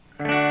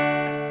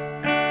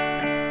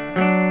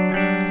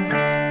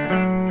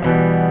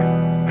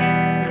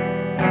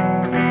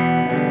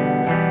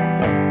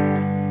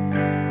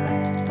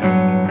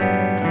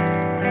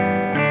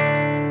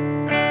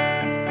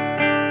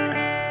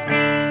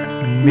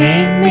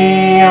Meet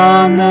me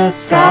on the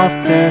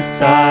softer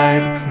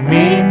side.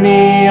 Meet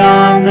me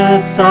on the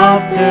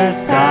softer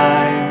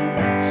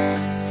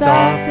side.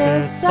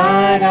 Softer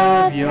side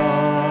of your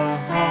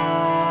heart.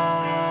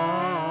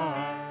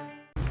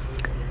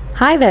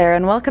 Hi there,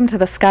 and welcome to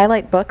the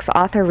Skylight Books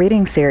author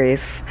reading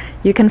series.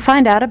 You can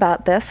find out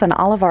about this and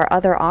all of our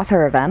other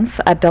author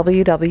events at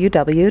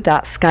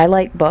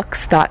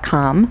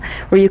www.skylightbooks.com,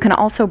 where you can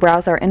also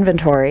browse our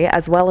inventory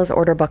as well as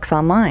order books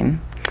online.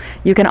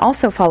 You can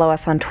also follow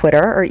us on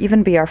Twitter or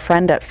even be our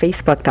friend at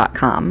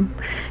facebook.com.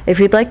 If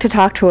you'd like to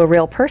talk to a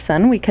real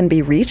person, we can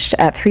be reached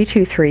at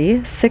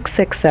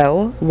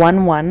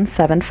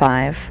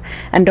 323-660-1175.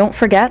 And don't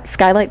forget,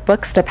 Skylight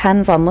Books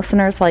depends on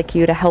listeners like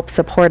you to help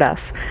support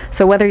us.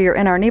 So whether you're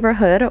in our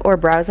neighborhood or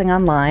browsing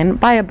online,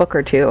 buy a book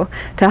or two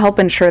to help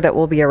ensure that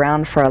we'll be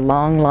around for a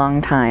long, long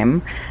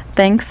time.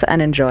 Thanks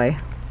and enjoy.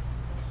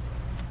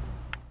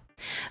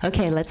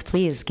 Okay, let's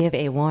please give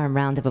a warm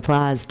round of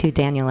applause to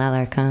Daniel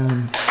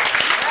Alarcón.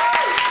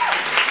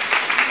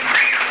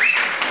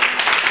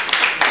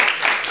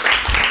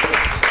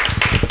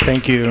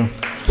 Thank you.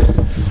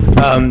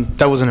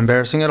 That wasn't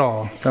embarrassing at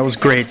all. That was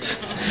great.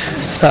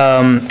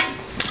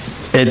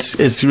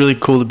 It's really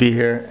cool to be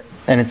here,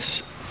 and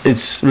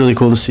it's really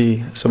cool to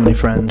see so many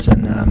friends,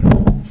 and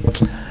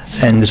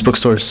this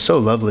bookstore is so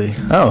lovely.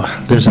 Oh,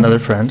 there's another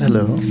friend.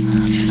 Hello.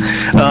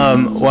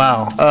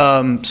 Wow.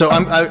 So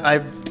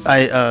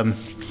I'm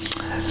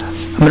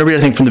going to read,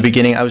 I think, from the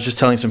beginning. I was just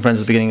telling some friends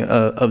at the beginning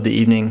of the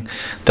evening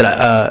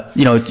that,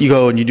 you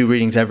go and you do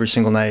readings every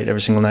single night.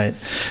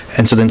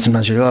 And so then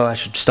sometimes you go, I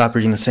should stop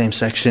reading the same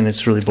section.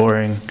 It's really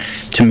boring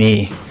to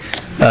me.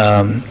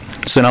 So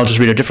then I'll just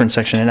read a different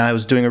section. And I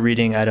was doing a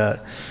reading at a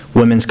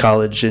women's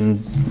college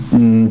in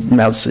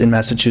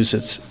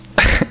Massachusetts.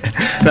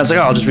 And I was like,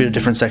 I'll just read a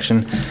different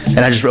section. And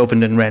I just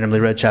opened and randomly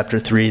read chapter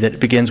 3 that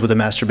begins with a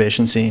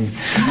masturbation scene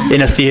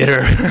in a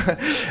theater.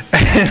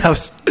 And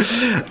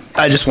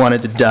I just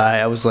wanted to die.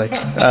 I was like,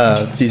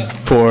 these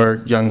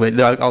poor young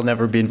ladies, I'll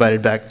never be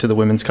invited back to the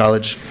women's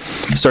college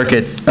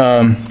circuit.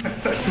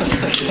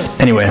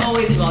 Anyway,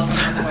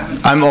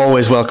 I'm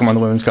always welcome on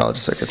the women's college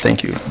circuit.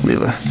 Thank you,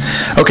 Leela.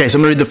 Okay, so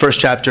I'm going to read the first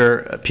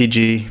chapter,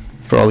 PG,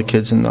 for all the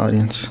kids in the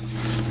audience.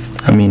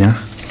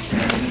 Amina.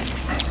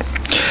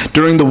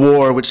 During the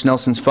war, which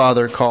Nelson's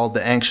father called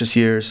the anxious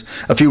years,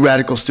 a few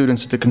radical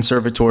students at the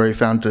conservatory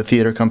founded a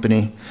theater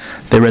company.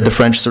 They read the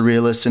French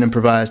surrealists and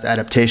improvised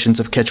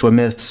adaptations of Quechua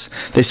myths.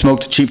 They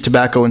smoked cheap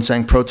tobacco and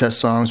sang protest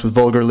songs with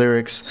vulgar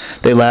lyrics.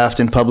 They laughed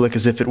in public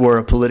as if it were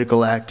a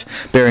political act,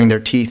 baring their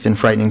teeth and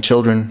frightening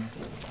children.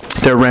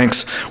 Their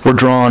ranks were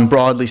drawn,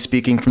 broadly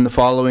speaking, from the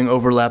following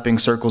overlapping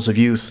circles of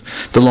youth: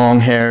 the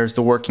long hairs,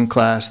 the working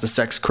class, the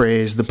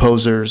sex-crazed, the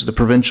posers, the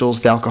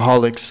provincials, the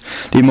alcoholics,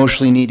 the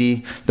emotionally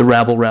needy, the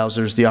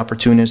rabble-rousers, the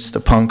opportunists, the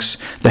punks,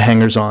 the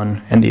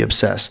hangers-on, and the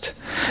obsessed.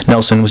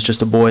 Nelson was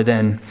just a boy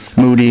then,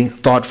 moody,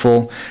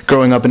 thoughtful,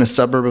 growing up in a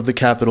suburb of the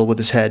capital with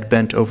his head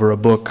bent over a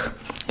book.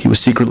 He was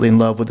secretly in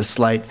love with a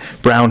slight,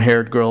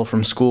 brown-haired girl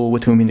from school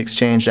with whom he'd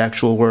exchanged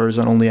actual words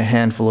on only a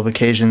handful of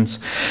occasions.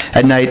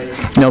 At night,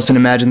 Nelson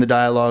imagined the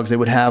dialogues they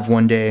would have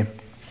one day,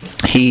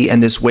 he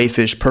and this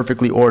waifish,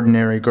 perfectly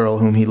ordinary girl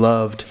whom he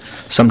loved.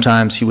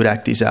 Sometimes he would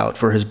act these out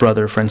for his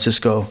brother,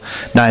 Francisco.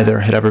 Neither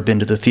had ever been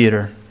to the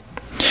theater.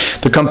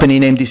 The company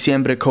named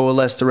Diciembre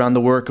coalesced around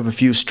the work of a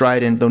few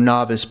strident, though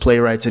novice,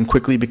 playwrights and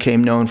quickly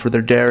became known for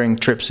their daring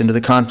trips into the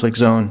conflict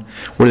zone,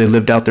 where they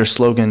lived out their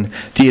slogan,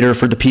 "Theater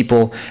for the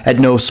people," at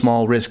no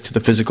small risk to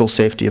the physical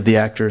safety of the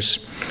actors.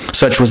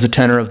 Such was the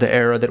tenor of the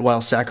era that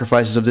while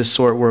sacrifices of this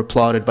sort were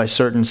applauded by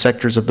certain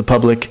sectors of the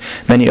public,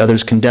 many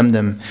others condemned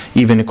them,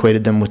 even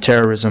equated them with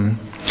terrorism.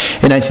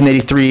 In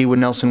 1983, when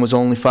Nelson was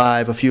only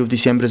 5, a few of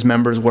Diciembre's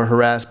members were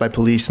harassed by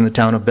police in the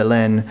town of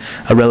Belén,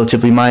 a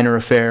relatively minor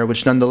affair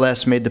which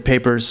nonetheless made the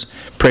papers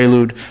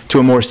prelude to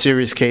a more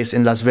serious case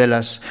in Las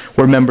Vegas,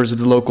 where members of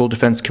the local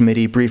defense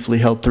committee briefly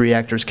held 3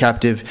 actors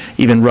captive,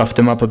 even roughed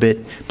them up a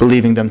bit,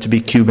 believing them to be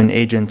Cuban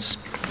agents.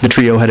 The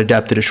trio had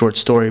adapted a short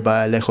story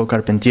by Alejo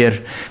Carpentier,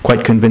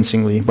 quite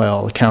convincingly by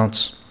all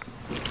accounts.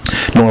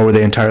 Nor were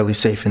they entirely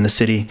safe in the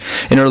city.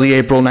 In early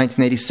April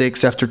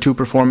 1986, after 2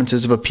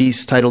 performances of a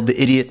piece titled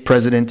The Idiot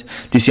President,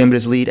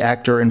 Diciembre's lead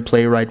actor and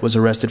playwright was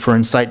arrested for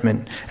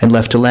incitement and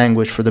left to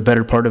languish for the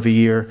better part of a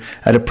year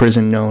at a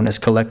prison known as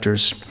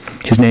Collectors.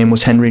 His name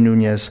was Henry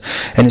Núñez,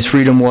 and his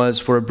freedom was,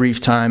 for a brief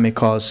time, a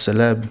cause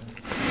célèbre.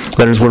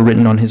 Letters were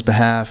written on his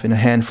behalf in a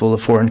handful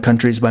of foreign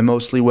countries by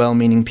mostly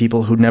well-meaning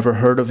people who'd never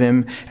heard of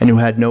him and who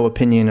had no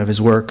opinion of his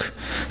work.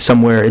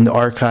 Somewhere in the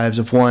archives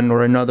of one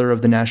or another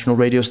of the national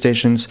radio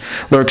stations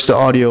lurks the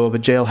audio of a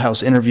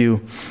jailhouse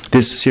interview.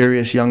 This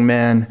serious young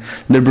man,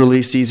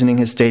 liberally seasoning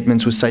his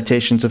statements with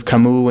citations of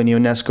Camus and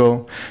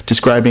Ionesco,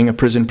 describing a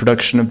prison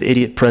production of The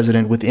Idiot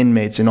President with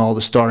inmates in all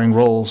the starring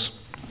roles.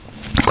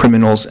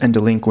 Criminals and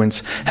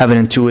delinquents have an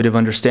intuitive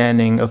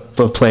understanding of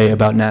a play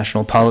about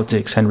national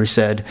politics, Henry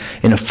said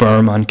in a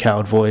firm,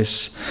 uncowed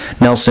voice.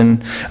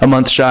 Nelson, a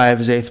month shy of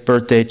his 8th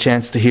birthday,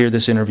 chanced to hear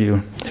this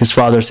interview. His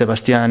father,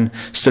 Sebastián,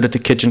 stood at the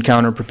kitchen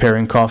counter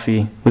preparing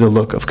coffee with a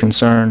look of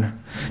concern.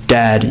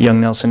 "Dad," young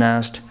Nelson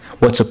asked,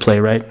 "what's a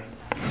playwright?"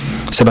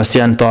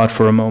 Sebastian thought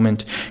for a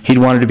moment. He'd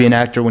wanted to be an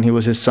actor when he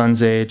was his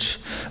son's age.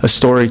 "A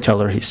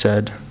storyteller," he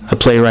said. "A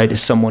playwright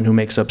is someone who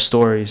makes up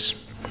stories."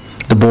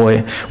 The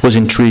boy was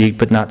intrigued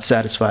but not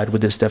satisfied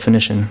with this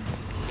definition.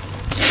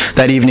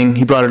 That evening,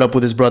 he brought it up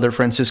with his brother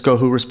Francisco,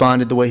 who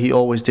responded the way he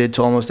always did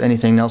to almost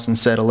anything Nelson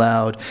said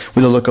aloud,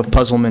 with a look of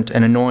puzzlement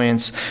and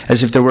annoyance,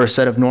 as if there were a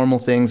set of normal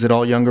things that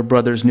all younger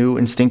brothers knew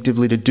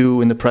instinctively to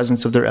do in the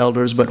presence of their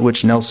elders, but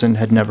which Nelson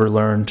had never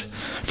learned.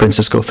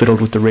 Francisco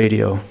fiddled with the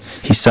radio.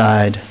 He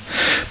sighed.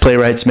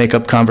 "Playwrights make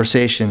up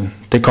conversation.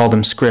 They call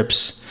them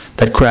scripts.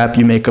 That crap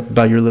you make up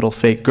about your little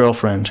fake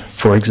girlfriend,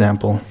 for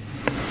example."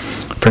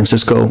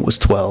 Francisco was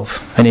 12,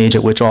 an age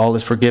at which all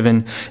is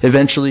forgiven.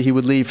 Eventually he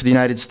would leave for the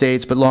United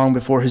States, but long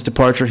before his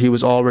departure he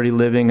was already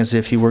living as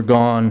if he were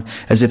gone,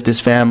 as if this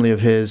family of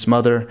his,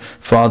 mother,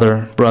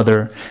 father,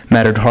 brother,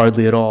 mattered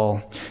hardly at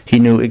all. He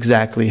knew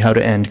exactly how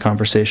to end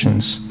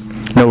conversations.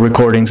 No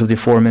recordings of the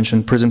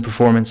aforementioned prison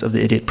performance of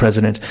the idiot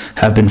president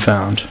have been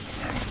found.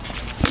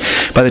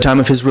 By the time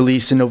of his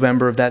release in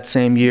November of that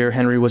same year,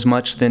 Henry was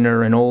much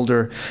thinner and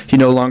older. He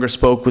no longer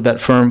spoke with that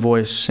firm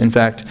voice. In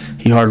fact,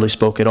 he hardly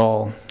spoke at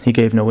all. He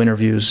gave no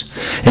interviews.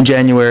 In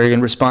January,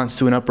 in response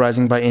to an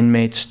uprising by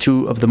inmates,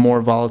 2 of the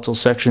more volatile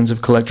sections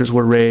of collectors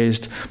were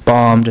razed,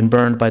 bombed, and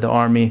burned by the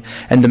army,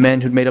 and the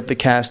men who'd made up the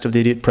cast of the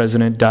idiot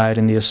president died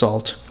in the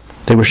assault.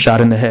 They were shot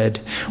in the head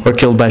or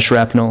killed by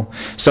shrapnel.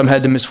 Some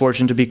had the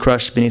misfortune to be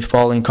crushed beneath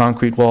falling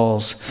concrete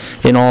walls.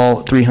 In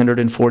all,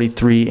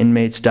 343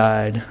 inmates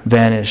died,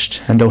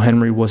 vanished, and though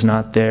Henry was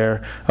not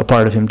there, a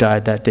part of him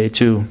died that day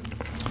too.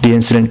 The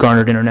incident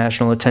garnered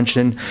international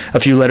attention,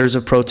 a few letters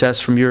of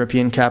protest from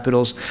European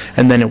capitals,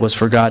 and then it was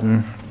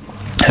forgotten.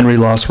 Henry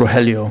lost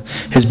Rogelio,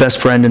 his best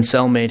friend and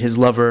cellmate, his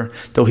lover,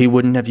 though he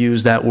wouldn't have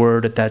used that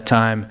word at that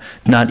time,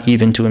 not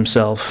even to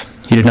himself.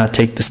 He did not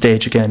take the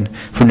stage again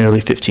for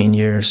nearly 15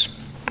 years.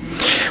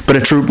 But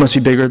a troupe must be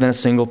bigger than a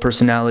single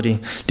personality.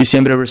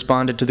 Diciembre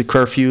responded to the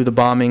curfew, the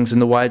bombings,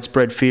 and the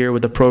widespread fear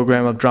with a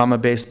program of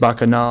drama-based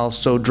bacchanals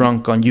so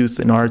drunk on youth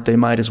and art they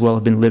might as well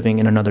have been living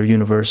in another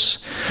universe.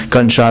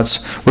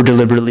 Gunshots were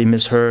deliberately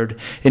misheard,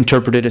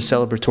 interpreted as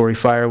celebratory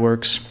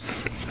fireworks,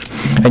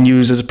 and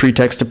used as a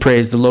pretext to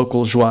praise the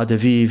local joie de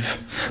vivre.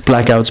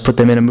 Blackouts put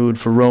them in a mood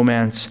for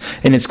romance.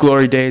 In its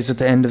glory days at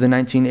the end of the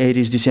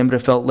 1980s,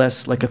 Diciembre felt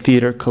less like a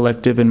theater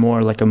collective and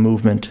more like a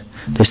movement.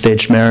 They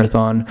staged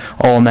marathon,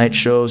 all-night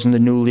shows in the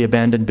newly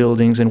abandoned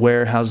buildings and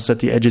warehouses at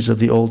the edges of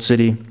the old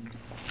city.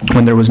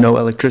 When there was no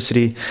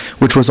electricity,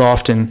 which was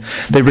often,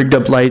 they rigged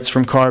up lights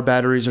from car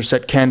batteries or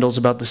set candles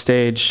about the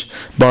stage.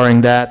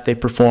 Barring that, they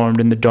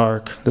performed in the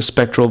dark, the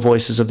spectral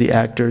voices of the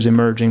actors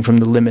emerging from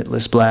the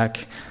limitless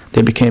black.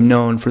 They became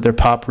known for their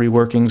pop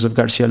reworkings of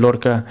Garcia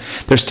Lorca,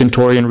 their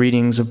stentorian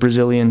readings of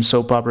Brazilian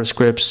soap opera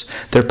scripts,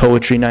 their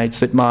poetry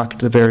nights that mocked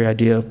the very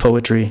idea of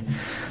poetry.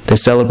 They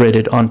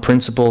celebrated, on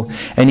principle,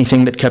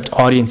 anything that kept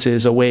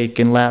audiences awake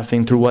and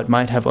laughing through what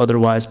might have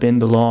otherwise been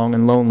the long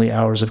and lonely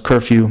hours of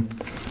curfew.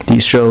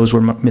 These shows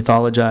were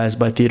mythologized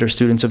by theater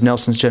students of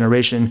Nelson's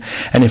generation,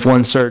 and if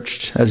one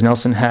searched, as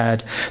Nelson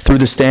had, through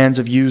the stands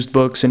of used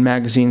books and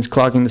magazines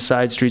clogging the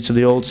side streets of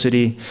the old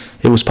city,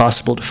 it was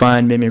possible to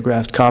find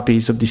mimeographed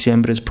copies of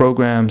Diciembre's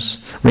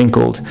programs,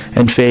 wrinkled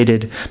and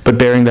faded, but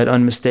bearing that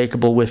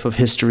unmistakable whiff of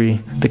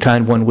history, the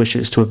kind one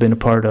wishes to have been a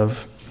part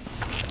of.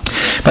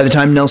 By the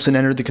time Nelson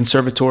entered the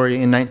conservatory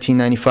in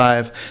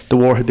 1995, the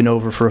war had been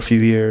over for a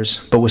few years,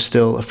 but was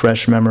still a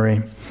fresh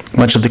memory.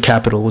 Much of the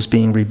Capitol was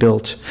being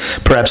rebuilt.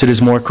 Perhaps it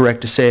is more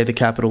correct to say the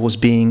Capitol was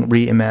being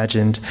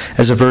reimagined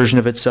as a version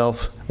of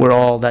itself where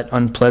all that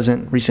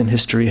unpleasant recent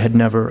history had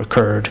never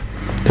occurred.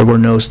 There were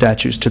no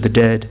statues to the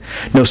dead,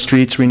 no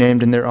streets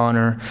renamed in their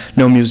honor,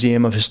 no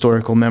museum of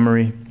historical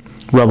memory.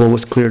 Rubble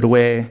was cleared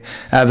away,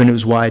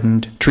 avenues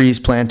widened, trees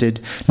planted,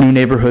 new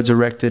neighborhoods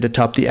erected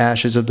atop the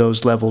ashes of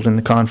those leveled in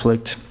the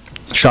conflict.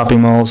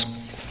 Shopping malls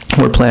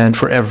were planned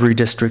for every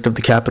district of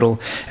the capital,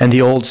 and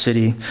the old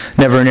city,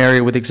 never an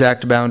area with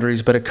exact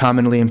boundaries but a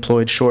commonly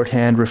employed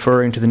shorthand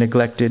referring to the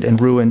neglected and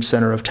ruined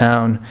center of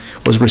town,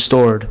 was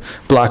restored,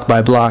 block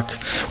by block,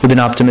 with an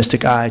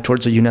optimistic eye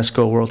towards a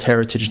UNESCO World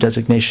Heritage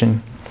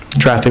designation.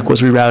 Traffic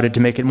was rerouted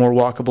to make it more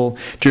walkable,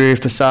 dreary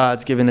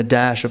facades given a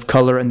dash of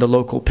color, and the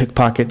local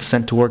pickpockets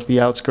sent to work the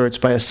outskirts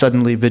by a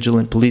suddenly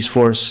vigilant police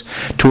force.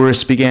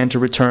 Tourists began to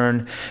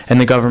return, and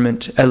the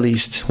government, at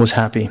least, was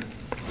happy.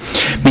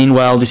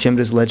 Meanwhile,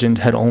 Diciembre's legend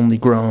had only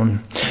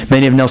grown.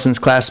 Many of Nelson's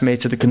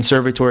classmates at the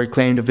conservatory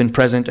claimed to have been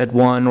present at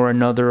one or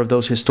another of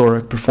those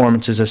historic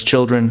performances as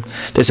children.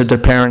 They said their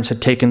parents had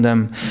taken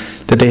them,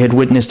 that they had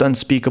witnessed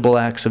unspeakable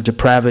acts of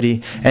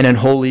depravity, an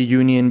unholy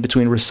union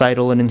between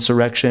recital and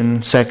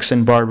insurrection, sex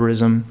and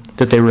barbarism,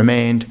 that they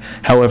remained,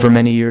 however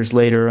many years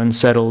later,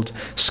 unsettled,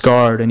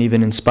 scarred, and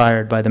even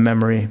inspired by the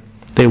memory.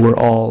 They were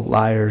all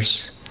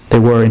liars. They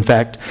were, in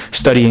fact,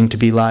 studying to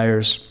be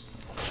liars.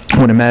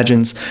 One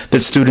imagines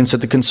that students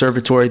at the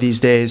conservatory these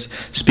days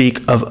speak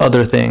of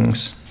other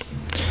things.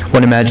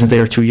 One imagines they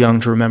are too young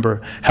to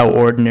remember how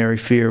ordinary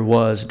fear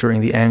was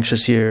during the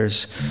anxious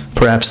years.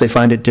 Perhaps they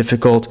find it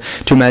difficult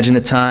to imagine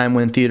a time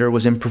when theater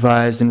was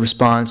improvised in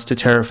response to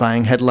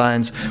terrifying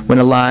headlines, when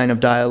a line of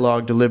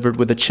dialogue delivered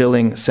with a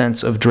chilling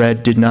sense of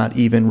dread did not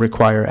even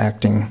require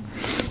acting.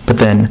 But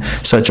then,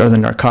 such are the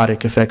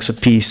narcotic effects of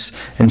peace,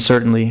 and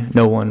certainly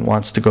no one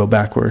wants to go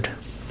backward.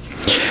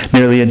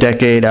 Nearly a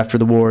decade after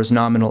the war's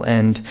nominal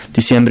end,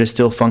 Diciembre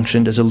still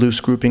functioned as a loose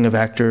grouping of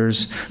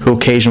actors who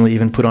occasionally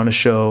even put on a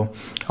show,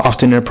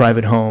 often in a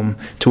private home,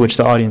 to which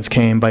the audience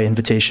came by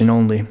invitation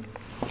only.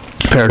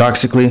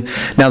 Paradoxically,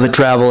 now that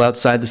travel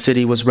outside the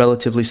city was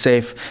relatively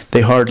safe,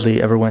 they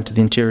hardly ever went to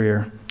the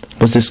interior.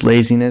 Was this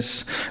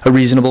laziness, a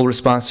reasonable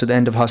response to the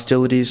end of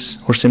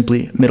hostilities, or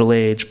simply middle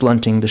age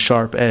blunting the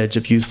sharp edge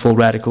of youthful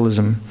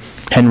radicalism?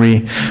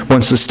 Henry,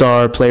 once the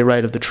star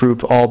playwright of the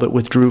troupe, all but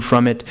withdrew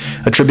from it,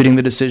 attributing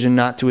the decision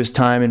not to his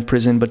time in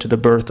prison but to the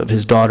birth of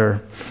his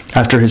daughter.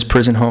 After his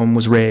prison home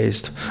was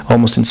razed,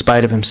 almost in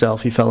spite of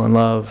himself, he fell in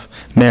love,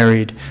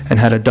 married, and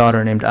had a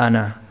daughter named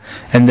Ana.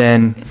 And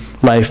then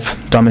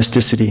life,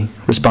 domesticity,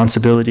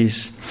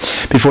 responsibilities.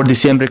 Before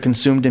Diciembre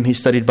consumed him, he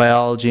studied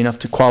biology enough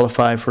to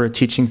qualify for a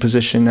teaching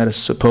position at a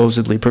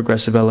supposedly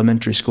progressive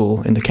elementary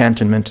school in the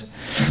cantonment.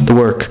 The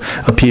work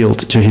appealed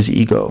to his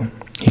ego.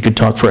 He could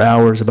talk for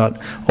hours about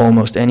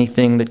almost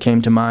anything that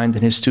came to mind,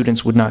 and his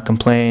students would not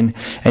complain,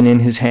 and in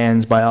his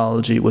hands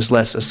biology was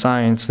less a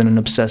science than an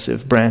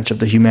obsessive branch of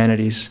the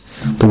humanities.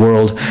 The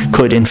world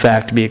could in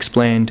fact be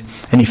explained,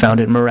 and he found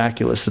it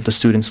miraculous that the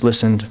students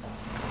listened.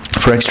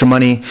 For extra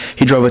money,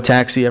 he drove a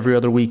taxi every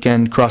other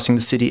weekend, crossing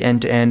the city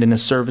end to end in a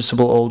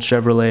serviceable old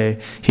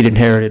Chevrolet he'd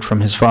inherited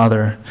from his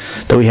father.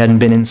 Though he hadn't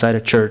been inside a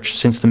church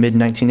since the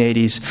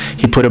mid-1980s,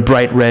 he put a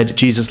bright red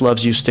Jesus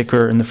Loves You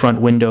sticker in the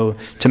front window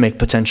to make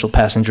potential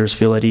passengers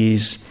feel at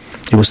ease.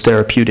 It was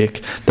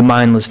therapeutic, the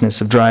mindlessness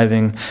of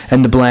driving,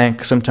 and the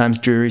blank, sometimes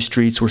dreary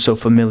streets were so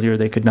familiar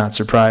they could not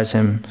surprise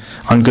him.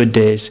 On good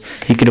days,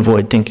 he could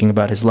avoid thinking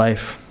about his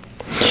life.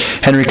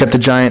 Henry kept a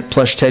giant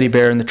plush teddy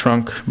bear in the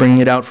trunk, bringing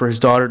it out for his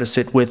daughter to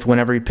sit with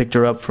whenever he picked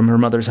her up from her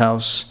mother's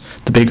house.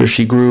 The bigger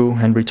she grew,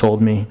 Henry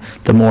told me,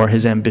 the more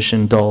his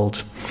ambition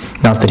dulled.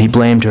 Not that he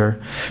blamed her.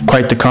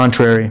 Quite the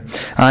contrary.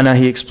 Ana,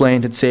 he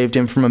explained, had saved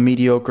him from a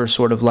mediocre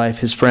sort of life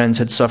his friends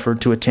had suffered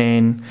to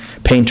attain.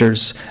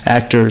 Painters,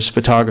 actors,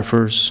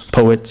 photographers,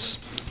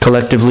 poets.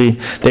 Collectively,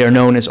 they are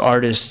known as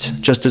artists,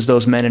 just as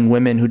those men and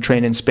women who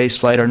train in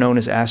spaceflight are known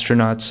as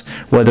astronauts,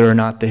 whether or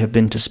not they have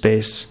been to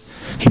space.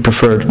 He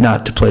preferred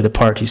not to play the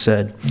part, he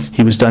said.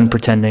 He was done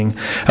pretending,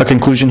 a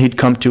conclusion he'd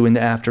come to in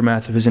the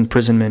aftermath of his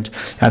imprisonment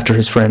after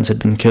his friends had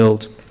been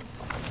killed.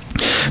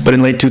 But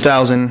in late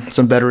 2000,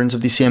 some veterans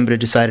of Diciembre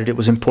decided it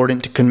was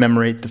important to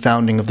commemorate the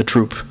founding of the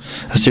troupe.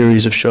 A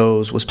series of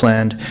shows was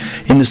planned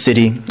in the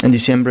city, and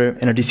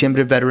a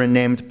Diciembre veteran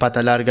named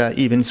Pata Larga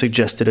even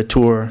suggested a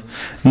tour.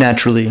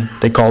 Naturally,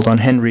 they called on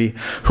Henry,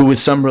 who with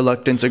some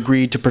reluctance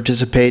agreed to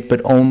participate,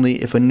 but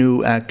only if a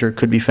new actor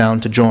could be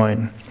found to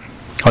join.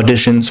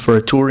 Auditions for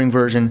a touring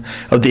version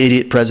of The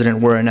Idiot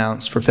President were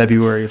announced for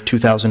February of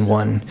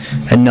 2001,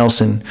 and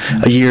Nelson,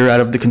 a year out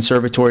of the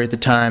conservatory at the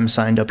time,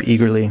 signed up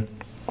eagerly.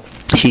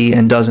 He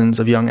and dozens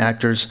of young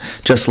actors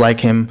just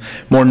like him,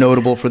 more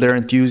notable for their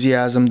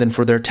enthusiasm than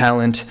for their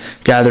talent,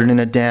 gathered in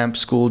a damp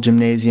school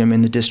gymnasium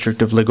in the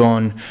district of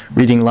Legon,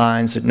 reading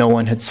lines that no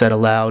one had said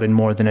aloud in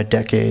more than a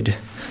decade.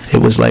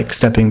 It was like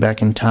stepping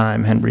back in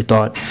time, Henry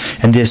thought,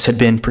 and this had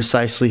been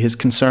precisely his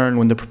concern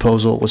when the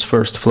proposal was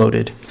first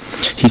floated.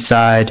 He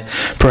sighed,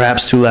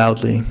 perhaps too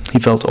loudly. He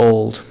felt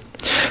old.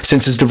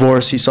 Since his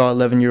divorce, he saw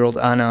 11-year-old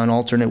Ana on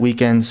alternate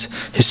weekends.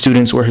 His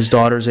students were his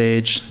daughter's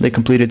age. They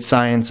completed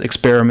science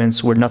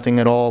experiments where nothing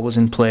at all was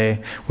in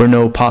play, where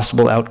no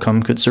possible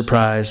outcome could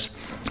surprise.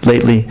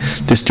 Lately,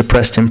 this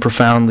depressed him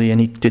profoundly,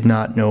 and he did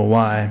not know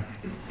why.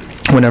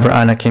 Whenever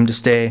Ana came to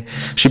stay,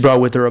 she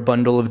brought with her a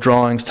bundle of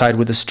drawings tied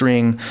with a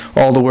string,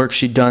 all the work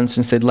she'd done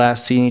since they'd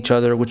last seen each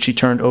other, which she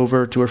turned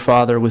over to her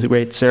father with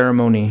great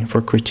ceremony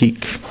for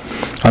critique.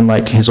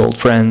 Unlike his old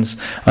friends,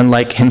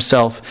 unlike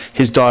himself,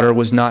 his daughter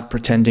was not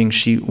pretending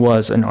she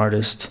was an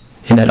artist.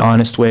 In that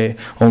honest way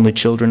only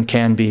children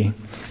can be.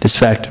 This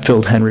fact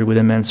filled Henry with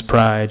immense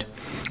pride.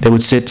 They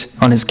would sit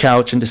on his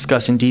couch and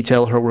discuss in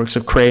detail her works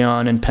of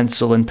crayon and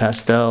pencil and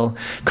pastel,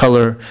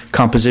 color,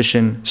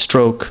 composition,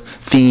 stroke,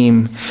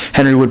 theme.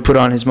 Henry would put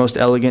on his most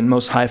elegant,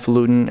 most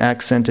highfalutin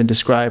accent and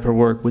describe her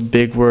work with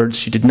big words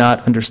she did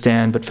not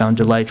understand but found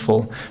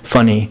delightful,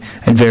 funny,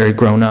 and very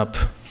grown up.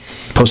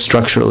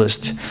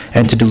 Post-structuralist,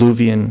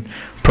 antediluvian,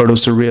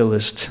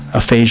 proto-surrealist,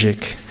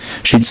 aphasic.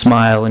 She'd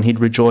smile and he'd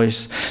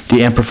rejoice.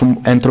 The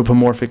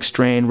anthropomorphic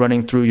strain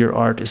running through your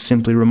art is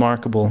simply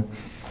remarkable.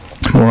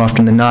 More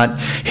often than not,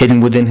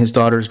 hidden within his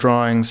daughter's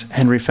drawings,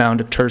 Henry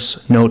found a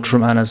terse note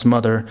from Ana's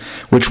mother,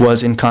 which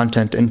was, in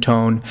content and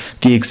tone,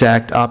 the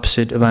exact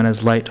opposite of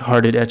Ana's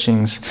light-hearted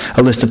etchings,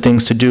 a list of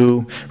things to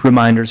do,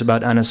 reminders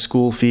about Ana's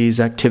school fees,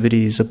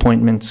 activities,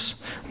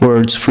 appointments,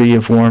 words free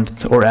of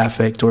warmth or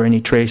affect or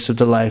any trace of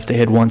the life they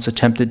had once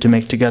attempted to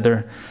make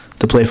together.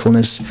 The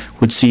playfulness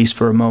would cease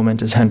for a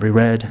moment as Henry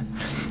read.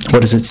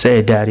 "What does it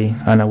say, Daddy?"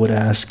 Anna would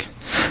ask.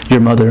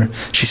 "Your mother.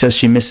 She says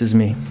she misses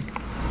me."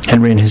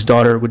 Henry and his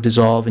daughter would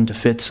dissolve into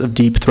fits of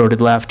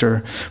deep-throated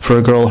laughter. For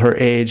a girl her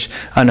age,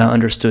 Anna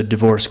understood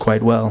divorce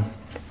quite well.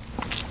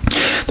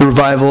 The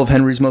revival of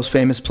Henry's most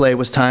famous play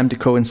was timed to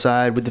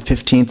coincide with the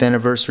 15th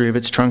anniversary of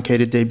its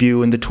truncated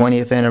debut and the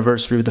 20th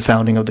anniversary of the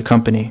founding of the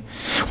company.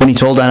 When he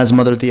told Anna's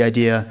mother the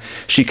idea,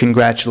 she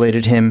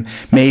congratulated him.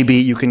 "Maybe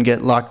you can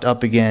get locked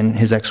up again,"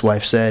 his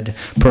ex-wife said.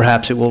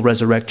 "Perhaps it will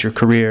resurrect your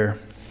career."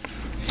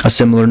 A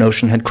similar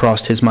notion had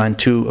crossed his mind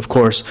too, of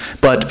course,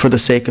 but for the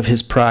sake of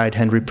his pride,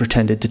 Henry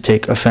pretended to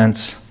take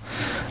offense.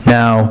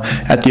 Now,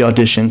 at the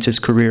auditions, his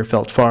career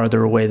felt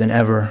farther away than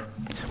ever.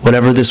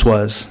 Whatever this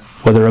was,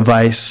 whether a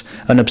vice,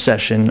 an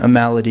obsession, a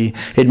malady,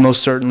 it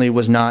most certainly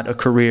was not a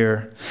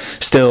career.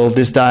 Still,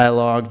 this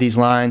dialogue, these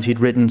lines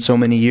he'd written so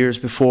many years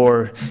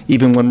before,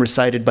 even when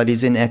recited by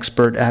these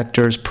inexpert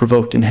actors,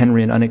 provoked in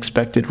Henry an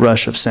unexpected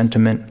rush of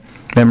sentiment,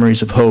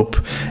 memories of hope,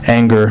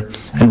 anger,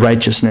 and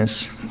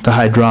righteousness, the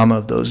high drama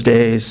of those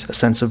days, a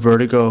sense of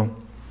vertigo.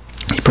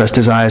 He pressed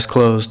his eyes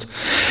closed.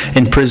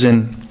 In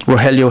prison,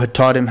 Rogelio had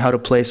taught him how to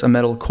place a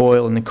metal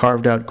coil in the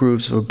carved-out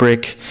grooves of a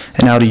brick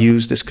and how to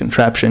use this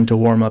contraption to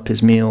warm up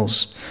his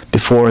meals.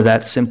 Before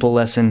that simple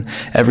lesson,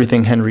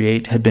 everything Henry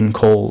ate had been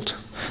cold.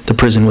 The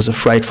prison was a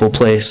frightful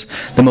place,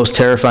 the most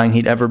terrifying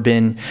he'd ever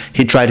been.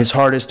 He tried his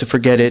hardest to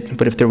forget it,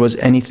 but if there was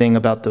anything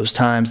about those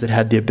times that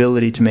had the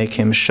ability to make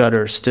him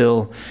shudder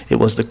still, it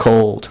was the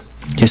cold.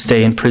 His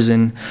stay in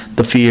prison,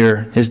 the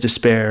fear, his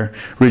despair,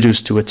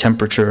 reduced to a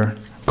temperature.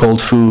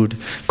 Cold food,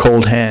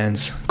 cold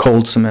hands,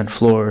 cold cement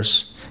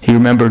floors. He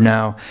remembered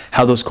now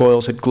how those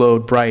coils had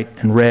glowed bright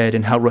and red,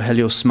 and how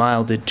Rogelio's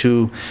smile did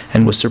too,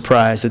 and was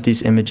surprised that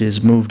these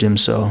images moved him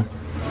so.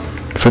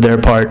 For their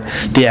part,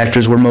 the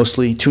actors were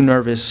mostly too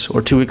nervous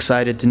or too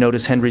excited to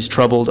notice Henry's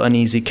troubled,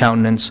 uneasy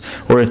countenance,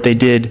 or if they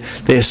did,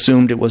 they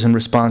assumed it was in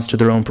response to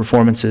their own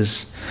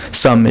performances.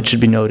 Some, it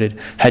should be noted,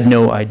 had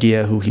no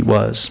idea who he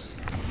was.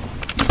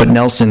 But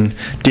Nelson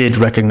did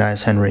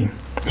recognize Henry.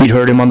 He'd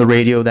heard him on the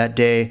radio that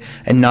day,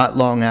 and not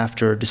long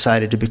after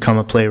decided to become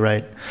a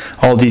playwright.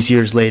 All these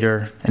years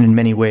later, and in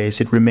many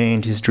ways, it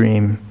remained his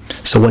dream.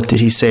 So what did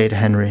he say to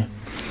Henry?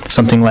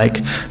 Something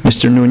like,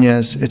 "Mr.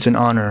 Nunez, it's an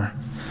honor,"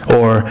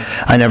 or,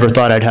 "I never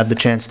thought I'd have the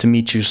chance to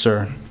meet you,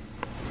 sir."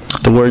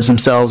 The words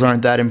themselves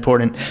aren't that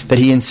important. That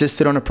he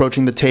insisted on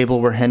approaching the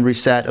table where Henry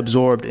sat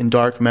absorbed in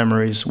dark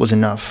memories was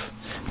enough.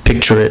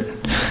 Picture it,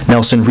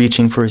 Nelson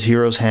reaching for his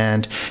hero's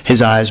hand,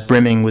 his eyes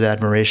brimming with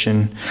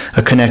admiration,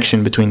 a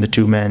connection between the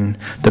two men,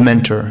 the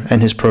mentor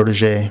and his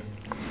protege.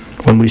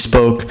 When we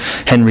spoke,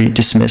 Henry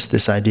dismissed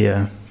this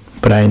idea,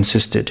 but I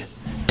insisted.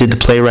 Did the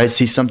playwright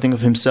see something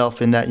of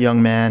himself in that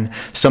young man,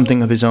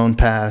 something of his own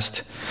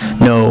past?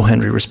 "No,"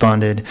 Henry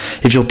responded.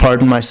 "If you'll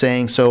pardon my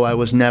saying so, I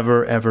was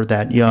never, ever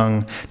that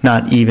young,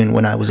 not even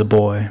when I was a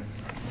boy."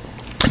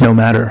 No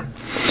matter.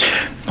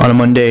 On a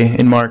Monday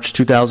in March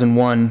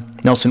 2001,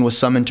 Nelson was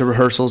summoned to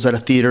rehearsals at a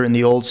theater in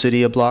the Old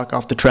City, a block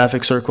off the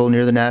traffic circle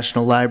near the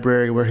National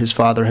Library where his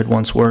father had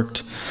once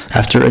worked.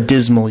 After a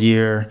dismal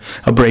year,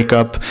 a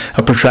breakup,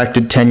 a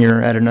protracted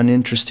tenure at an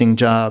uninteresting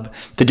job,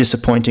 the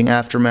disappointing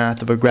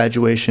aftermath of a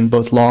graduation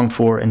both longed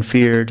for and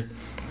feared,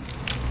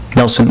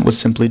 Nelson was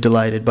simply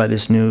delighted by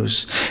this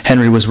news.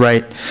 Henry was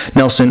right.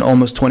 Nelson,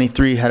 almost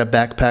 23, had a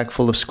backpack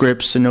full of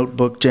scripts, a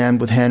notebook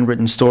jammed with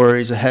handwritten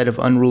stories, a head of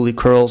unruly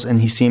curls,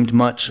 and he seemed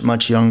much,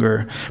 much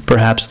younger.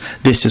 Perhaps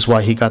this is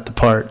why he got the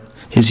part.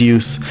 His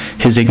youth,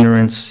 his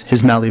ignorance,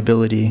 his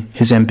malleability,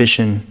 his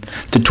ambition.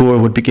 The tour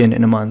would begin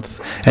in a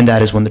month, and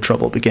that is when the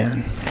trouble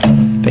began.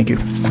 Thank you.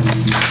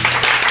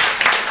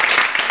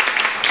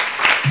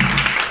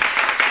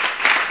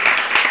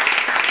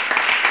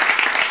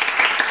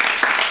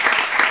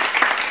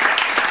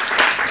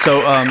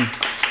 So,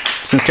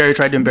 since Carrie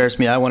tried to embarrass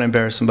me, I want to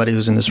embarrass somebody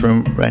who's in this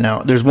room right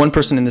now. There's one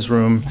person in this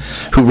room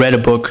who read a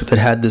book that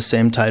had the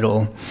same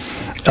title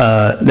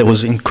that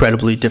was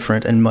incredibly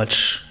different and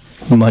much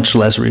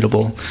less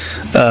readable.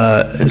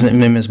 His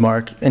name is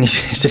Mark, and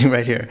he's sitting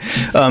right here.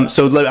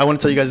 So I want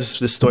to tell you guys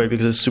this story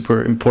because it's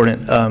super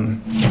important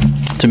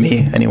to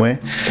me, anyway.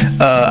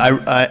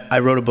 I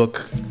wrote a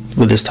book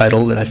with this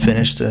title that I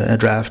finished, a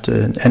draft,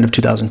 end of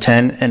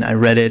 2010, and I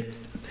read it.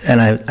 And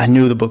I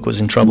knew the book was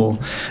in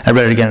trouble. I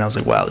read it again, and I was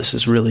like, wow, this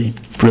is really,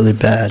 really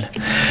bad.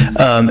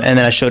 And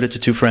then I showed it to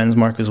two friends.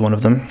 Mark was one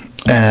of them.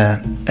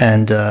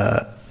 And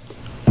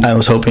I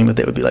was hoping that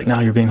they would be like, no,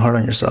 you're being hard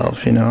on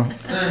yourself, you know?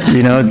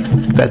 You know,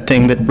 that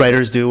thing that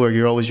writers do where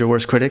you're always your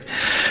worst critic.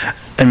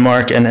 And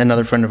Mark and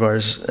another friend of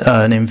ours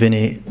named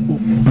Vinny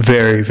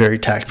very, very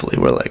tactfully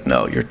were like,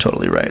 no, you're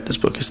totally right. This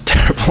book is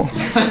terrible.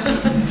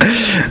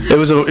 It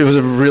was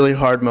a really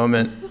hard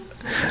moment.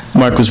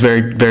 Mark was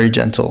very, very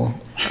gentle.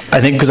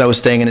 I think because I was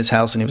staying in his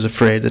house and he was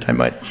afraid that I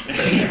might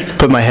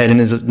put my head in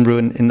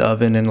the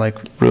oven and like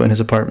ruin his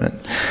apartment.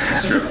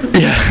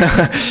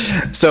 Yeah.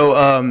 So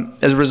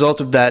as a result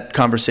of that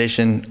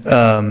conversation,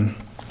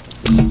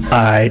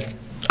 I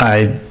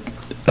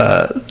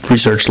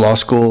researched law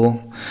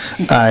school.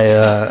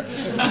 I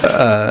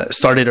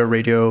started a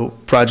radio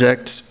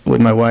project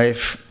with my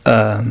wife.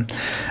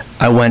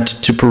 I went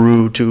to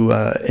Peru to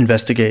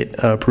investigate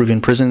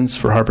Peruvian prisons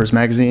for Harper's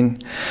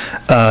magazine,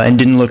 and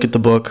didn't look at the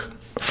book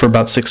for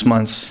about 6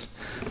 months.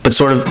 But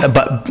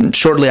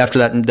shortly after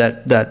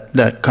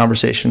that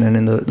conversation, and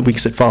in the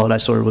weeks that followed, I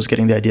sort of was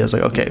getting the idea. I was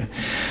like, okay,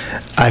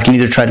 I can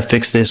either try to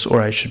fix this, or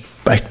I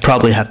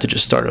probably have to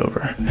just start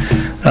over.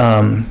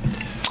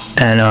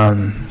 And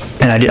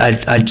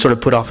I sort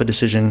of put off a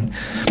decision,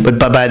 but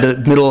by the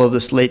middle of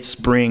this late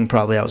spring,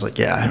 probably I was like,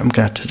 yeah, I'm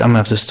gonna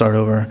have to start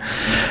over.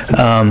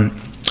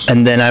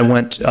 And then I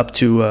went up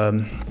to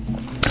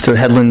the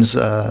Headlands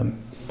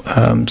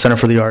Center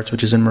for the Arts,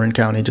 which is in Marin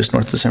County, just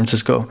north of San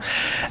Francisco,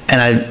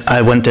 and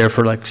I went there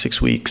for like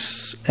 6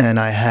 weeks, and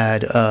I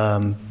had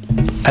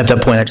at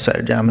that point I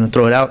decided, yeah, I'm going to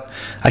throw it out.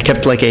 I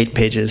kept like 8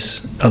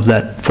 pages of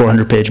that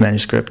 400-page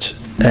manuscript,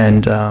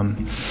 and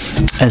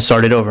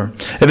started over.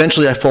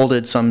 Eventually, I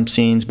folded some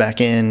scenes back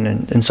in,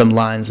 and some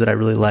lines that I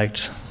really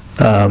liked,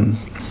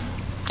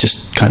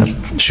 just kind of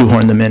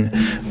shoehorned them in.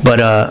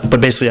 But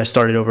basically, I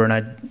started over, and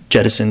I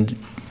jettisoned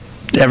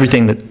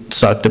everything that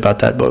sucked about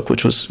that book,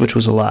 which was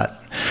a lot.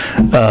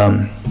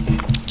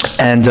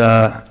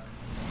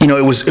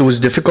 It was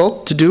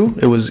difficult to do.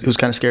 It was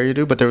kind of scary to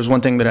do. But there was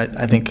one thing that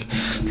I think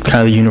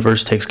kind of the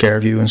universe takes care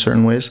of you in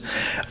certain ways.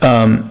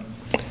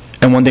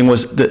 And one thing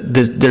was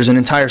there's an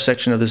entire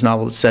section of this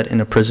novel that's set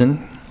in a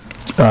prison,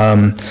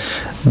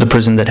 the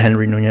prison that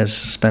Henry Nunez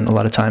spent a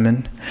lot of time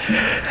in.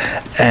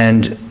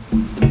 And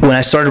when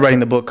I started writing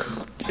the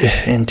book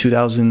in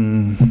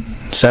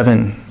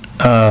 2007,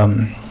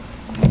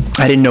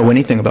 I didn't know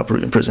anything about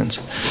Peruvian prisons.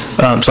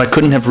 So I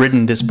couldn't have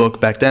written this book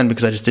back then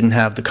because I just didn't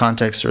have the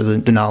context or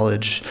the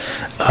knowledge.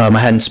 I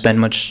hadn't spent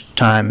much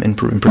time in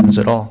Peruvian prisons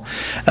at all.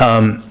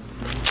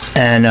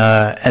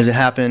 As it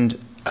happened,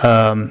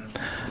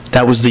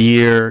 that was the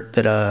year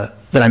that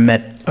I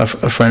met a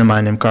friend of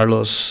mine named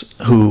Carlos,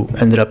 who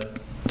ended up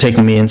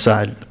taking me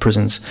inside the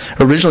prisons,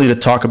 originally to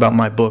talk about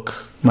my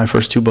book, my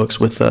first 2 books,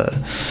 with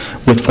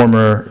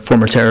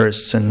former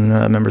terrorists and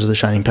members of the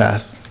Shining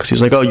Path, because he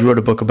was like, "Oh, you wrote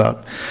a book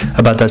about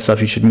that stuff.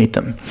 You should meet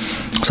them."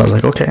 So I was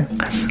like, "Okay,"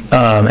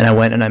 and I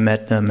went and I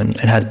met them and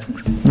had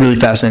really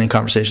fascinating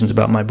conversations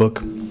about my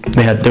book.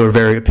 They were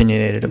very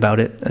opinionated about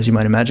it, as you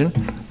might imagine,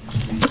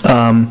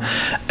 and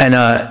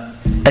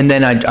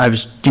then I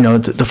was,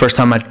 the first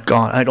time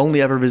I'd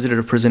only ever visited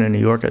a prison in New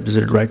York. I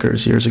visited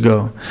Rikers years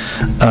ago,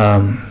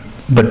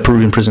 but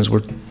Peruvian prisons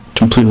were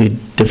completely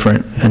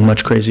different and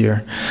much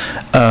crazier,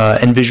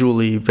 and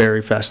visually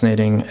very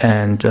fascinating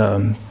and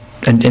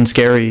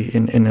scary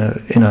in a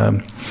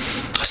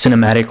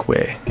cinematic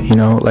way,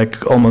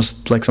 like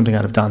almost like something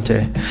out of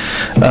Dante.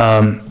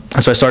 And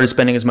so I started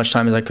spending as much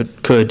time as I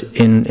could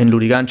in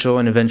Lurigancho,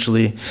 and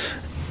eventually,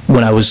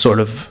 when I was sort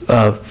of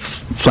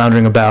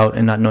floundering about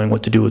and not knowing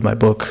what to do with my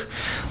book,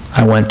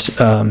 I went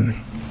and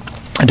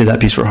did that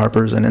piece for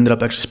Harper's, and ended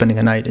up actually spending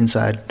a night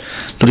inside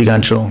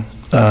Lurigancho,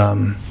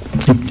 and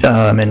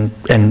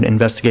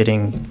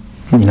investigating,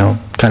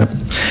 kind of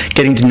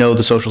getting to know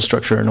the social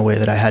structure in a way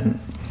that I hadn't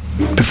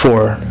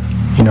before,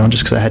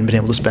 just because I hadn't been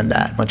able to spend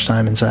that much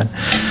time inside.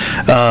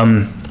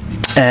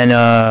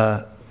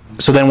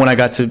 So then when I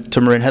got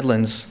to Marin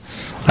Headlands,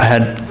 I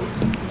had,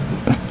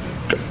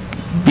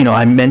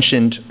 I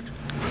mentioned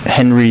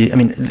Henry. I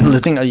mean, the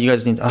thing you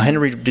guys need,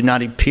 Henry did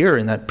not appear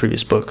in that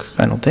previous book,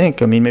 I don't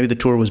think. I mean, maybe the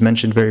tour was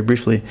mentioned very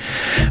briefly,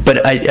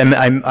 but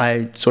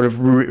I sort of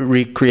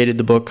recreated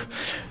the book.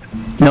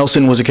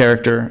 Nelson was a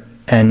character,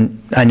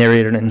 and I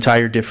narrated an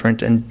entire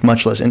different and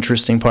much less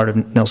interesting part of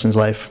Nelson's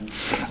life.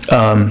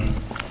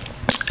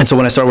 And so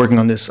when I started working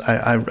on this,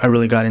 I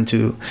really got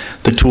into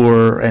the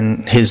tour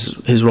and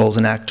his role as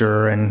an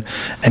actor, and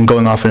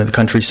going off into the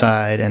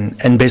countryside,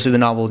 and basically the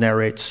novel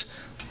narrates,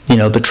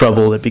 the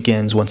trouble that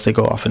begins once they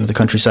go off into the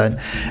countryside,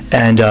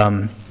 and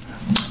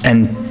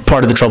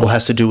part of the trouble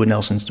has to do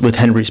with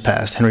Henry's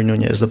past. Henry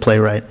Nunez, the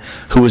playwright,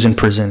 who was in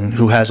prison,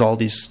 who has all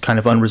these kind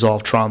of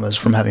unresolved traumas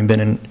from having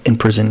been in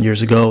prison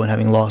years ago and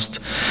having lost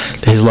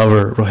his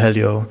lover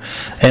Rogelio,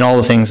 and all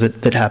the things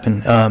that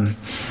happen.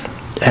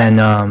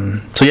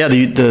 So yeah,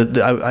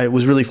 I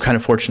was really kind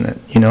of fortunate,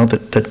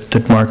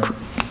 that Mark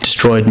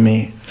destroyed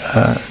me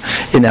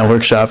in that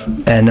workshop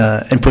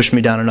and pushed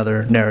me down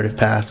another narrative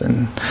path,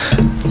 and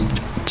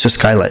to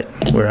Skylight,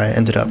 where I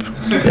ended up.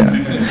 Yeah.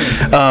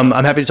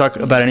 I'm happy to talk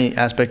about any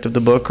aspect of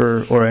the book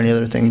or any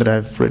other thing that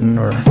I've written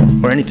or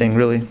anything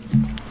really.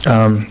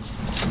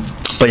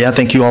 But yeah,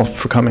 thank you all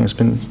for coming.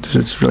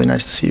 It's really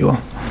nice to see you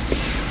all.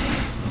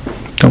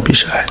 Don't be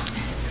shy.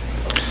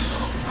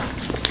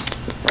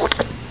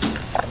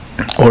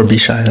 Or be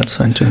shy, that's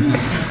fine too.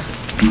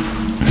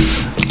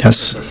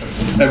 Yes? I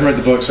haven't read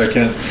the book, so I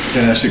can't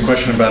ask you a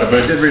question about it,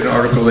 but I did read an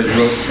article that you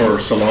wrote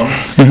for Salon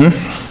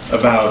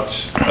about,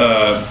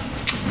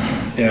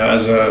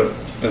 as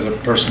a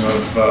person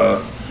of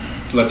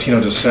Latino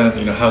descent,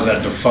 how's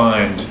that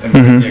defined,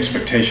 and the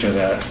expectation of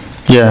that.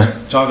 Yeah.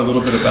 Talk a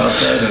little bit about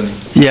that.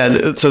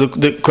 Yeah, so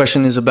the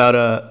question is about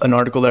an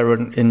article that I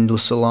wrote in Le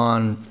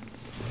Salon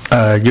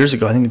years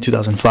ago, I think in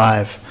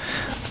 2005,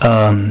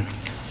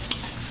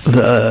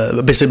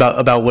 basically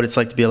about what it's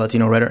like to be a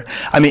Latino writer.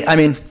 I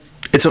mean,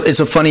 it's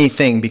a funny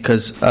thing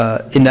because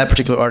in that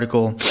particular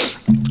article,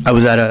 I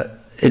was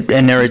it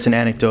narrates an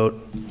anecdote.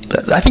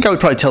 I think I would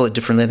probably tell it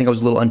differently. I think I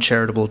was a little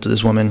uncharitable to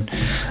this woman.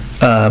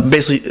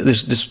 Basically,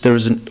 there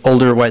was an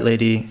older white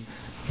lady.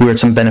 We were at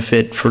some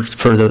benefit for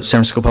the San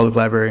Francisco Public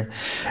Library,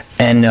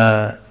 and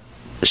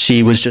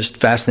she was just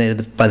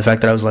fascinated by the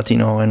fact that I was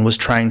Latino and was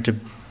trying to,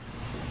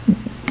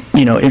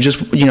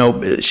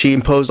 she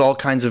imposed all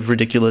kinds of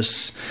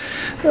ridiculous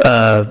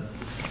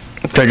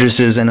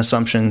prejudices and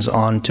assumptions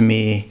onto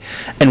me,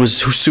 and was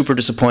super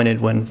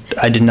disappointed when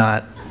I did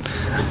not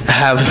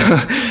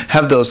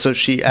have those. So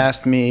she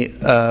asked me,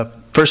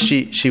 first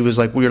she was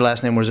like, well, your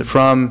last name, where's it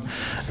from?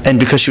 And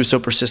because she was so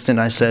persistent,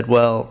 I said,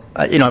 well,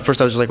 at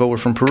first I was just like, well, we're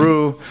from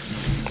Peru.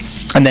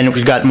 And then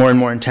it got more and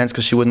more intense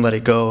because she wouldn't let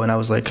it go. And I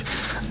was like,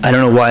 I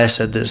don't know why I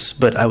said this,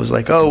 but I was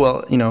like, oh,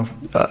 well,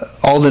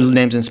 all the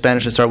names in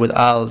Spanish that start with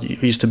al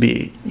used to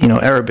be,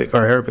 Arabic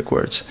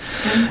words.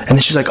 And then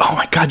she's like, oh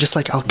my God, just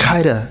like Al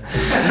Qaeda.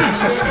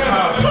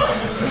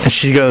 And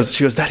she goes,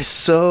 that is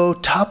so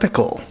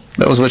topical.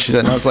 That was what she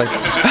said, and I was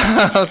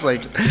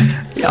like,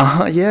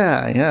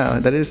 yeah,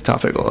 that is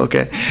topical.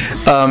 Okay,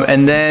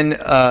 and then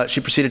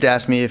she proceeded to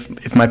ask me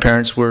if my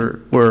parents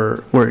were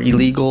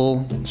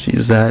illegal. She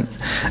used that,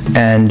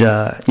 and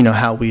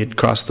how we had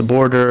crossed the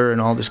border and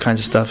all this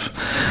kinds of stuff.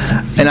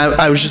 And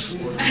I was just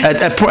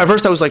at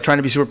first I was like trying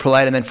to be super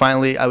polite, and then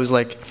finally I was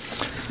like,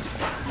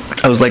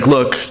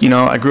 look,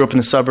 I grew up in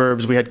the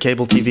suburbs. We had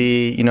cable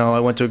TV.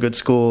 I went to a good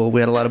school. We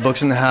had a lot of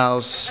books in the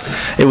house.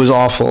 It was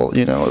awful.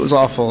 It was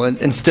awful.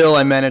 And still,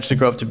 I managed to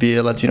grow up to be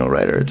a Latino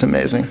writer. It's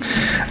amazing.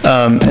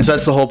 And so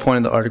that's the whole point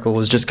of the article,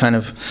 was just kind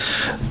of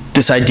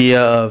this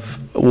idea of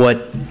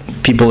what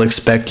people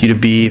expect you to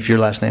be if your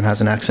last name has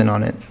an accent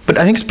on it. But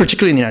I think it's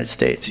particularly in the United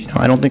States.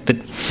 I don't think that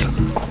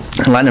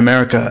in Latin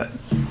America,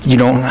 you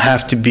don't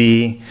have to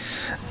be,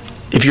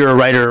 if you're a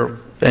writer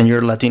and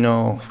you're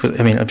Latino,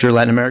 if you're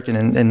Latin American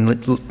in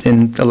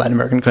a Latin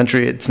American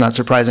country, it's not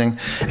surprising.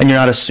 And you're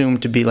not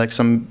assumed to be like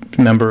some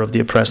member of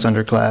the oppressed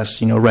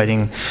underclass,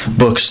 writing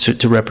books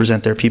to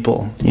represent their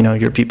people,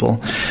 your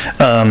people.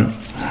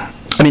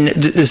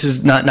 This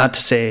is not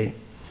to say,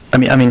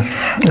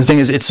 the thing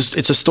is,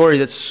 it's a story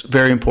that's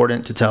very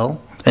important to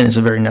tell. And it's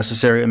a very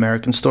necessary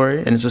American story,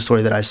 and it's a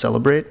story that I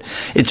celebrate.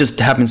 It just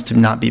happens to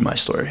not be my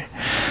story.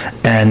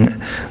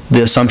 And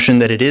the assumption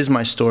that it is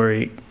my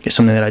story is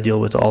something that I deal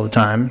with all the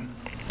time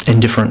in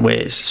different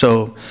ways.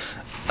 So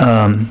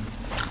my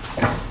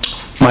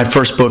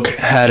first book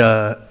had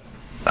I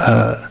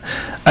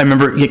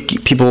remember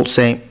people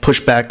saying,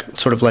 pushback,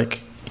 sort of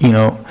like,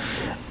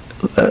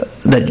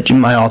 that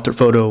my author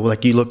photo,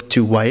 like, you look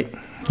too white,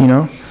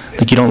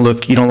 like you don't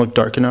look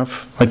dark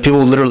enough. Like,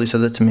 people literally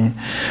said that to me.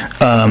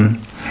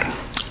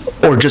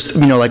 Or just,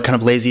 like kind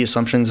of lazy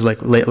assumptions, like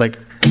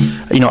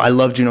I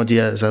love Junot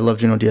Díaz. I love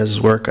Junot Díaz's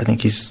work. I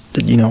think he's,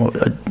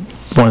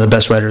 one of the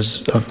best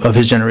writers of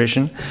his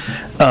generation.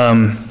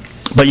 But,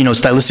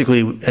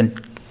 stylistically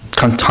and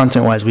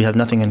content-wise, we have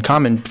nothing in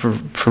common for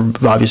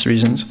obvious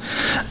reasons.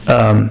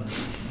 But,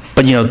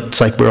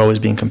 it's like we're always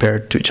being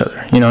compared to each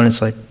other, and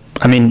it's like,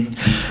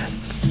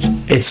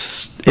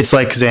 it's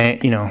like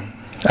saying,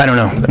 I don't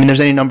know. There's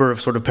any number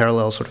of sort of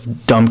parallel, sort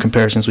of dumb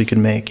comparisons we could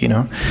make,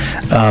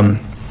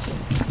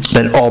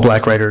 that all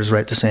black writers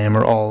write the same,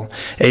 or all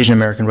Asian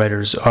American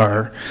writers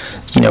are,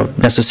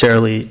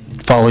 necessarily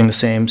following the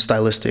same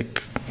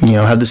stylistic,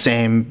 have the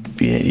same,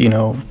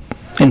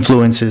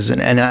 influences,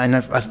 and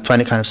I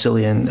find it kind of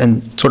silly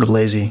and sort of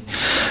lazy.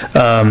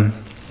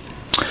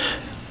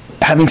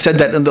 Having said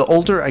that, the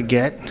older I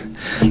get,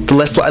 the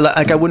less,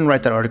 I wouldn't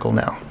write that article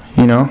now.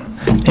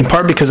 In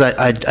part because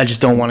I just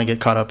don't want to get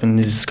caught up in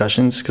these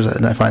discussions, because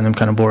I find them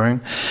kind of boring,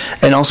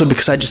 and also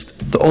because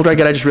the older I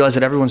get, I just realize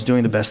that everyone's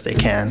doing the best they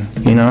can,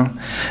 and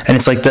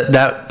it's like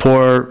that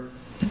poor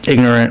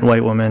ignorant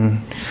white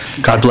woman,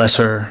 God bless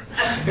her,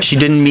 she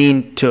didn't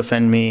mean to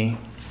offend me.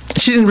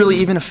 She didn't really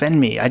even offend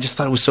me. I just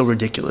thought it was so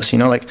ridiculous,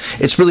 like,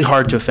 it's really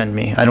hard to offend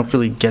me. I don't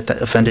really get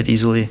that offended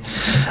easily,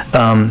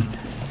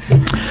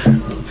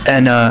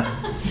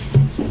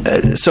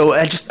 so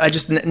I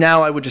just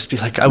now I would just be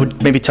like, I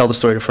would maybe tell the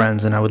story to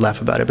friends and I would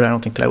laugh about it, but I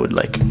don't think that I would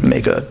like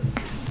make a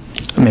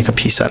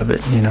piece out of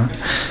it,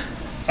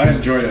 I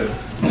enjoyed it,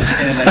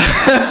 and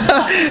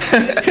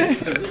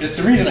it's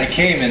the reason I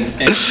came. And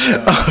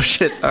oh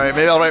shit! All right,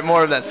 maybe I'll write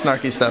more of that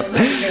snarky stuff.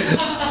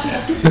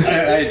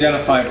 I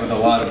identified with a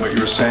lot of what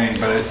you were saying,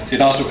 but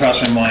it also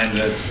crossed my mind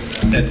that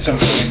at some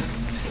point,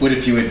 what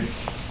if you had,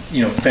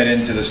 fed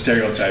into the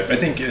stereotype? I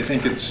think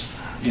it's.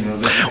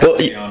 Well,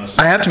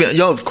 I have to be.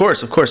 Of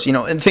course. And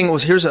the thing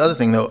was, here's the other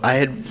thing though.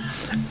 I'd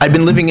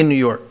been living in New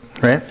York,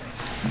 right?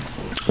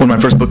 When my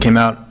first book came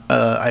out,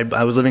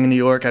 I was living in New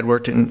York.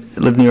 lived in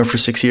New York for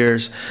 6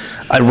 years.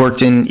 I'd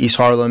worked in East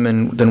Harlem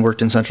and then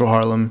worked in Central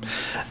Harlem.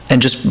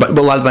 And but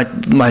a lot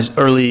of my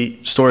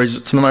early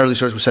stories, some of my early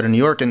stories were set in New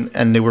York,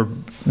 and they were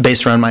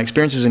based around my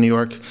experiences in New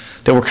York.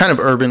 They were kind of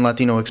urban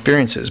Latino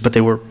experiences, but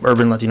they were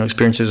urban Latino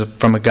experiences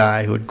from a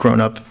guy who had grown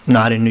up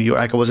not in New York.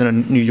 Like, I wasn't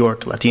a New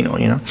York Latino,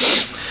 you know?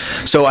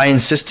 So I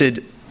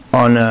insisted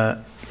on,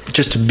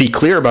 just to be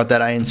clear about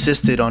that, I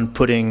insisted on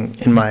putting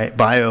in my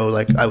bio,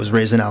 like, I was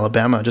raised in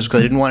Alabama, just because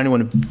I didn't want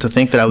anyone to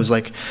think that I was,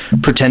 like,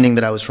 pretending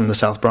that I was from the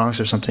South Bronx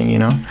or something, you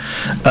know?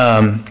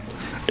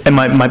 And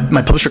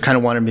my publisher kind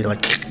of wanted me to,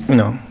 like, you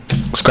know,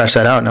 scratch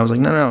that out, and I was like,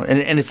 no.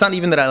 And it's not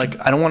even that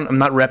I'm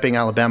not repping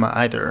Alabama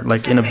either.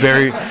 Like, in a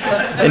very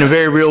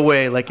real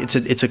way, like,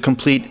 it's a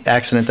complete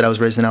accident that I was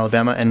raised in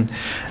Alabama, and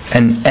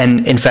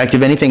in fact,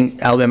 if anything,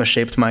 Alabama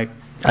shaped my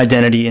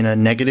identity in a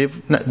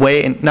negative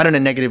way, and not in a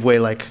negative way,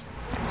 like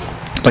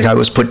I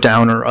was put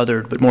down or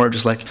othered, but more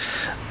just like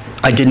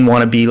I didn't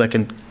want to be like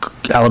an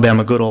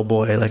Alabama good old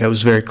boy. Like, it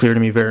was very clear to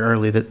me very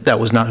early that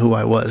was not who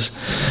I was.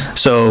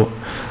 So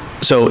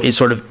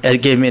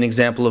it gave me an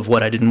example of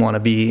what I didn't want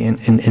to be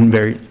in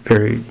very,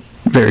 very,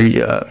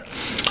 very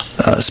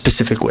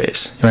specific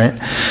ways, right?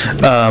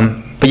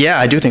 But yeah,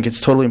 I do think it's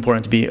totally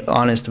important to be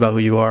honest about who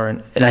you are,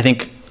 and I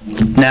think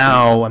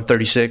now I'm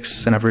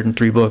 36 and I've written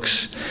 3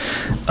 books,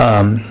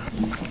 and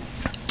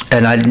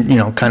I, you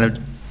know, kind of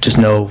just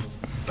know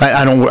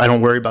I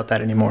don't worry about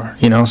that anymore,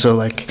 you know. So,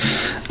 like,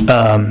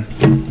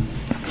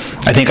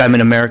 I think I'm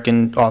an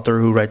American author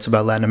who writes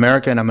about Latin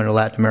America, and I'm a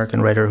Latin American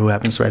writer who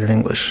happens to write in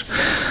English.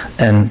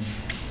 And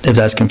if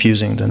that's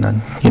confusing,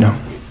 then you know,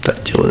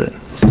 deal with it.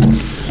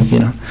 You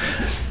know,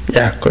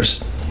 yeah, of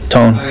course.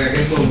 Tone. I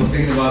guess what we're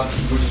thinking about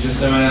what you just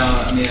said right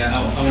now. I mean, I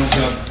want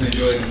you guys to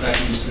enjoy the fact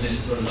that you just finished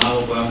this sort of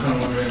novel, but I'm kind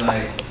of wondering,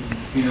 like,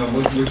 you know,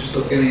 what you're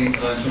still getting in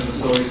terms of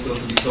stories still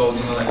to be told.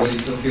 You know, like, whether you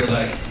still feel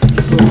like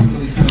the stories still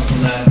need to come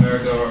from Latin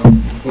America, or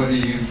whether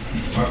you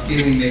are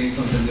feeling maybe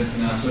something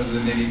different now, in terms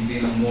of maybe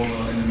being a more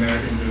of an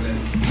American-driven,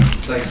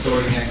 like,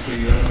 story next for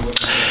you. I don't know what.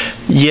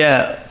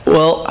 Yeah,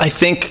 well, I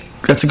think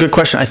that's a good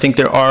question. I think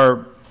there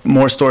are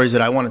more stories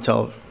that I want to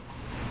tell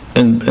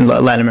in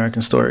Latin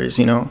American stories.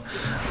 You know,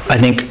 I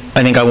think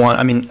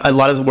I mean, a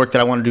lot of the work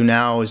that I want to do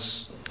now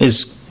is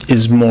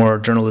more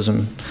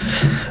journalism,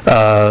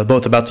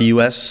 both about the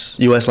U.S.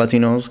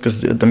 Latinos,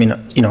 because I mean,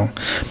 you know,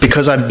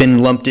 because I've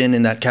been lumped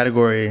in that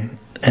category,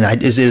 and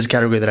it is a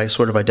category that I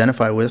sort of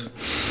identify with.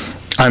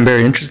 I'm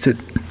very interested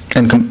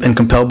and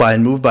compelled by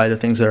and moved by the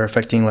things that are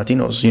affecting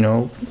Latinos. You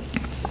know,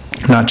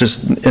 not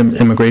just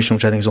immigration,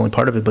 which I think is only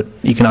part of it, but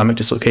economic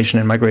dislocation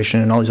and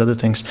migration and all these other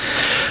things.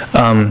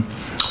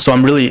 So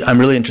I'm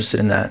really interested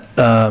in that,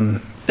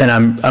 and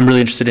I'm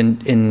really interested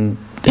in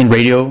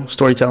radio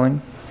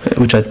storytelling,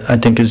 which I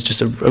think is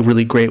just a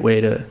really great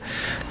way to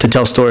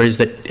tell stories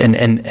that and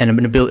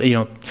an ability. You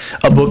know,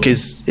 a book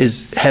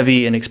is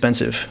heavy and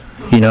expensive,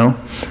 you know,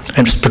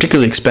 and it's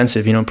particularly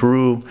expensive. You know, in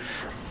Peru,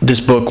 this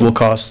book will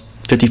cost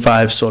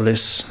 55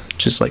 soles,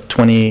 which is like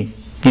 20,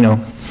 you know,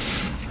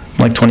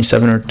 like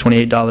 $27 or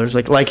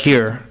 $28, like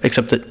here,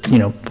 except that, you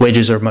know,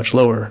 wages are much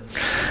lower,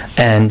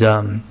 and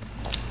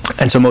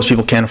so most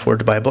people can't afford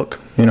to buy a book,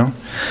 you know.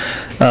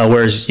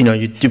 Whereas, you know,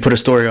 you put a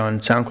story on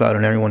SoundCloud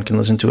and everyone can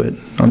listen to it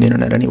on the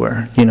internet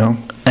anywhere, you know,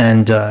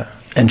 and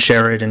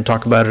share it and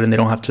talk about it, and they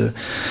don't have to,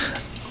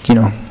 you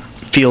know,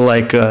 feel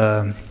like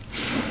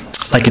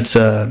it's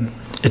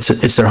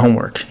their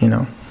homework, you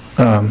know.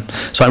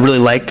 So I really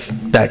like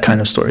that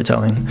kind of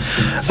storytelling.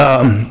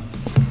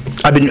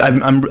 I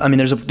mean,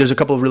 there's a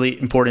couple of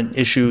really important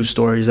issue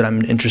stories that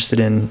I'm interested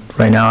in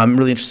right now. I'm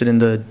really interested in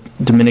the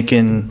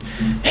Dominican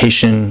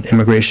Haitian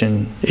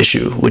immigration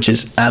issue, which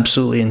is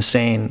absolutely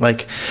insane,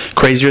 like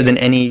crazier than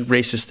any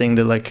racist thing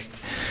that, like,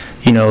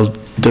 you know,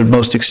 the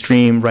most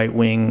extreme right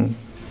wing,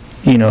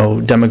 you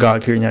know,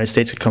 demagogue here in the United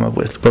States could come up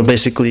with. But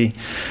basically,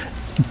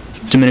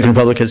 Dominican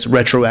Republic has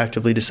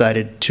retroactively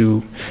decided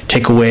to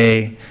take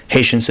away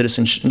Haitian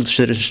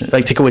citizenship,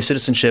 like take away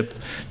citizenship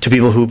to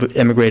people who've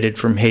immigrated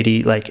from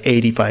Haiti like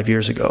 85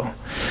 years ago.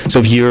 So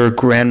if your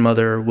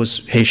grandmother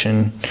was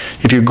Haitian,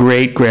 if your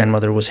great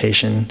grandmother was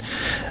Haitian,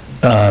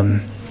 they're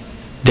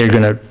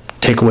going to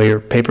take away your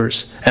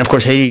papers. And of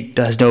course, Haiti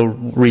has no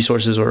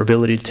resources or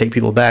ability to take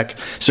people back,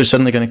 so they're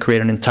suddenly going to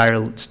create an entire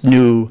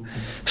new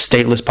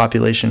stateless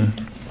population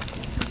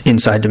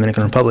inside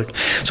Dominican Republic.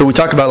 So we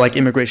talk about, like,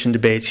 immigration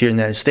debates here in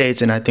the United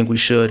States, and I think we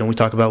should, and we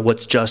talk about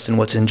what's just and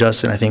what's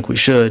unjust, and I think we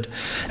should,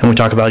 and we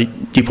talk about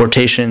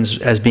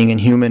deportations as being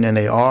inhuman, and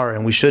they are,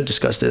 and we should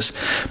discuss this.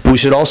 But we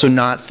should also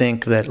not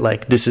think that,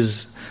 like, this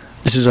is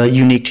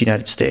unique to the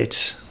United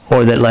States,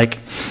 or that, like,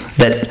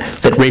 that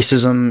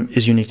racism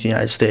is unique to the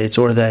United States,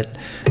 or that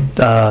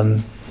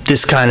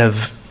this kind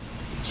of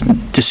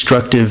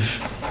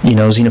destructive, you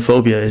know,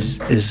 xenophobia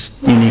is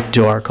unique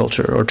to our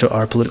culture or to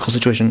our political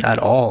situation at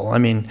all. I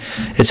mean,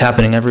 it's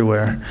happening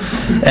everywhere.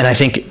 And I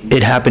think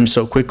it happened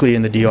so quickly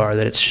in the DR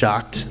that it's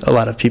shocked a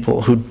lot of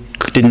people who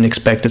didn't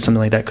expect that something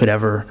like that could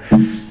ever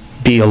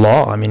be a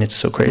law. I mean, it's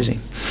so crazy.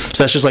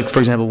 So that's just, like, for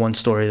example, one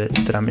story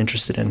that I'm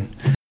interested in.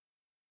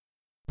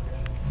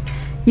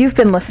 You've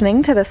been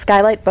listening to the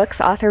Skylight Books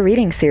author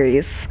reading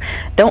series.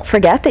 Don't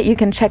forget that you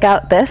can check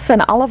out this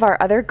and all of our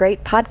other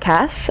great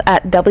podcasts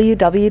at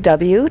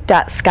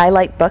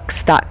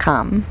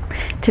www.skylightbooks.com.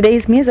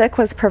 Today's music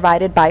was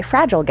provided by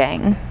Fragile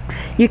Gang.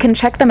 You can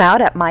check them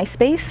out at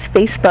MySpace,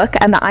 Facebook,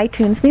 and the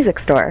iTunes Music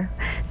Store.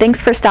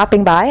 Thanks for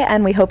stopping by,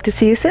 and we hope to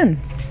see you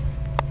soon.